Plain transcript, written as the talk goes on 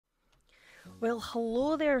Well,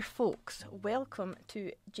 hello there, folks. Welcome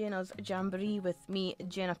to Jenna's Jamboree with me,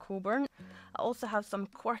 Jenna Coburn. I also have some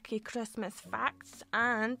quirky Christmas facts,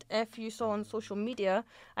 and if you saw on social media,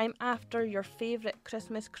 I'm after your favourite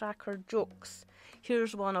Christmas cracker jokes.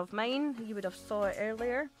 Here's one of mine. You would have saw it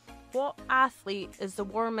earlier. What athlete is the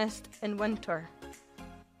warmest in winter?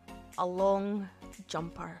 A long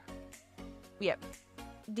jumper. Yep,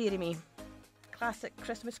 dearie me. Classic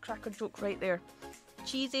Christmas cracker joke right there.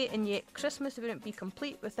 Cheesy, and yet Christmas wouldn't be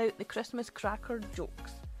complete without the Christmas cracker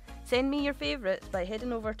jokes. Send me your favourites by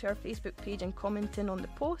heading over to our Facebook page and commenting on the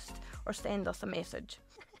post, or send us a message.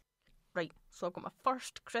 Right, so I've got my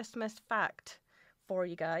first Christmas fact for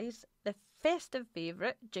you guys. The festive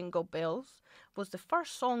favourite, Jingle Bells, was the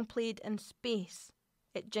first song played in space.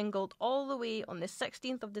 It jingled all the way on the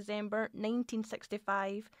 16th of December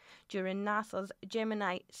 1965 during NASA's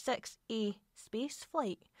Gemini 6A space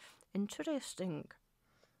flight. Interesting.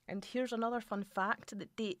 And here's another fun fact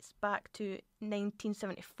that dates back to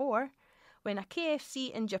 1974, when a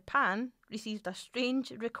KFC in Japan received a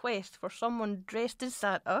strange request for someone dressed as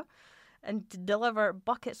Santa and to deliver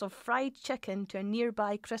buckets of fried chicken to a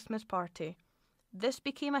nearby Christmas party. This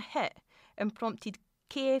became a hit and prompted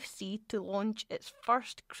KFC to launch its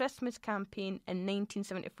first Christmas campaign in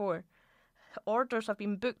 1974. Orders have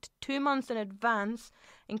been booked 2 months in advance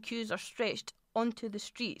and queues are stretched onto the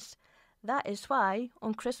streets. That is why,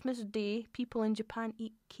 on Christmas Day, people in Japan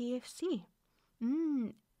eat KFC.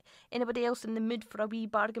 Anybody else in the mood for a wee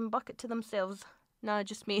bargain bucket to themselves? Nah,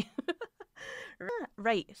 just me.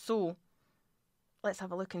 Right, so let's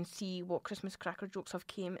have a look and see what Christmas cracker jokes have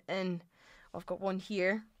came in. I've got one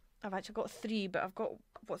here. I've actually got 3, but I've got...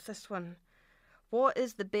 What's this one? What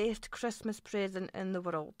is the best Christmas present in the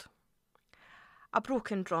world? A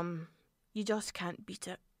broken drum. You just can't beat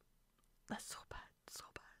it. That's so bad.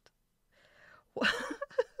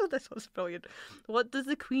 This was brilliant. What does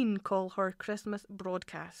the Queen call her Christmas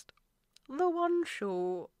broadcast? The One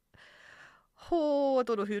Show. Oh, I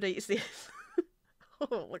don't know who writes this.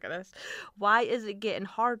 Oh, look at this. Why is it getting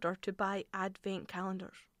harder to buy advent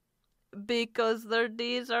calendars? Because their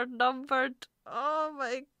days are numbered. Oh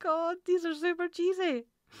my god, these are super cheesy.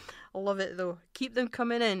 I love it though. Keep them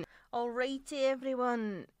coming in. Alrighty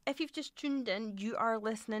everyone, if you've just tuned in, you are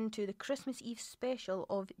listening to the Christmas Eve special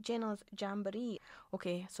of Jenna's Jamboree.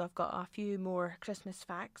 Okay, so I've got a few more Christmas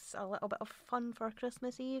facts, a little bit of fun for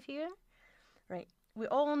Christmas Eve here. Right, we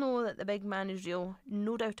all know that the big man is real,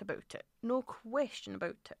 no doubt about it, no question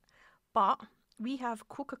about it. But we have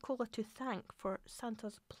Coca-Cola to thank for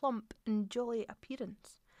Santa's plump and jolly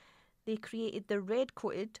appearance. They created the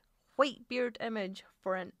red-coated, white-beard image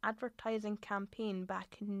for an advertising campaign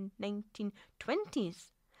back in 1920s.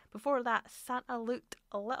 Before that, Santa looked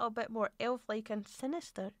a little bit more elf-like and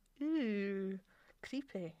sinister. Ooh,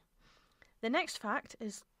 creepy. The next fact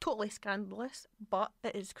is totally scandalous, but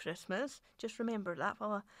it is Christmas. Just remember that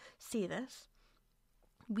while I say this.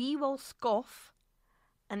 We will scoff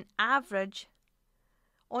on average,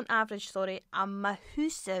 a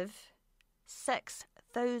massive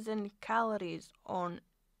 6,000 calories on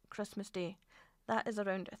Christmas Day. That is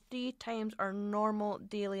around 3 times our normal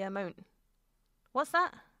daily amount. What's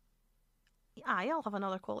that? Aye, I'll have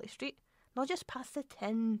another quality street. No, just pass the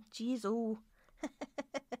tin. Jeez, oh.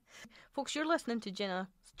 Folks, you're listening to Jenna's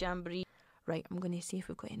Jamboree. Right, I'm going to see if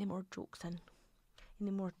we've got any more jokes in.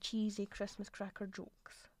 Any more cheesy Christmas cracker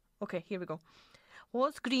jokes. Okay, here we go.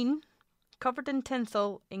 What's green, covered in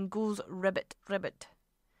tinsel, and goes ribbit, ribbit?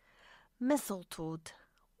 Mistletoe.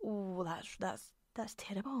 Oh, that's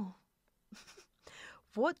terrible.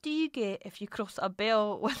 What do you get if you cross a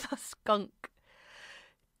bell with a skunk?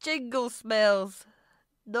 Jingle smells.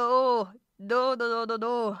 No.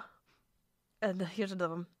 And here's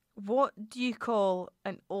another one. What do you call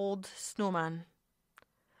an old snowman?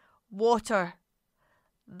 Water.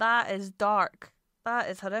 That is dark. That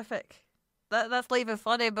is horrific. That's not even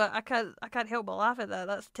funny, but I can't help but laugh at that.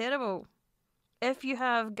 That's terrible. If you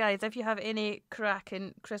have any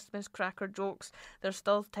cracking Christmas cracker jokes, there's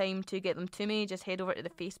still time to get them to me. Just head over to the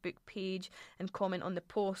Facebook page and comment on the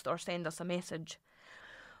post or send us a message.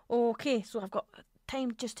 Okay, so I've got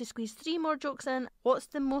time just to squeeze 3 more jokes in. What's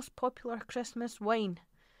the most popular Christmas wine?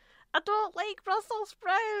 I don't like Brussels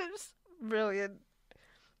sprouts. Brilliant.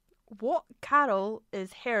 What carol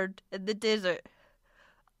is heard in the desert?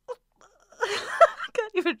 I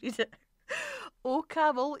can't even read it. Oh,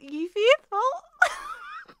 Camel, ye faithful.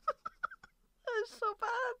 That's so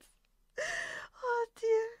bad. Oh,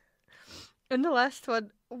 dear. And the last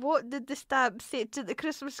one. What did the stamp say to the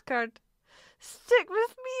Christmas card? Stick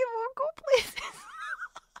with me and we'll go places.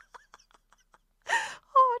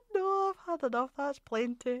 Oh, no, I've had enough. That's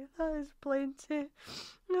plenty. That is plenty.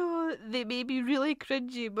 No, they may be really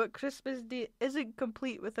cringy, but Christmas Day isn't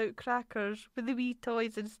complete without crackers with the wee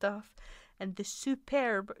toys and stuff, and the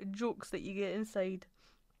superb jokes that you get inside.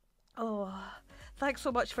 Oh, thanks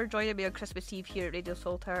so much for joining me on Christmas Eve here at Radio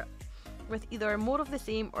Salter, with either more of the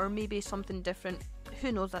same or maybe something different.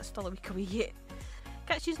 Who knows, that's still a week away yet.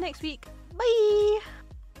 Catch you next week. Bye!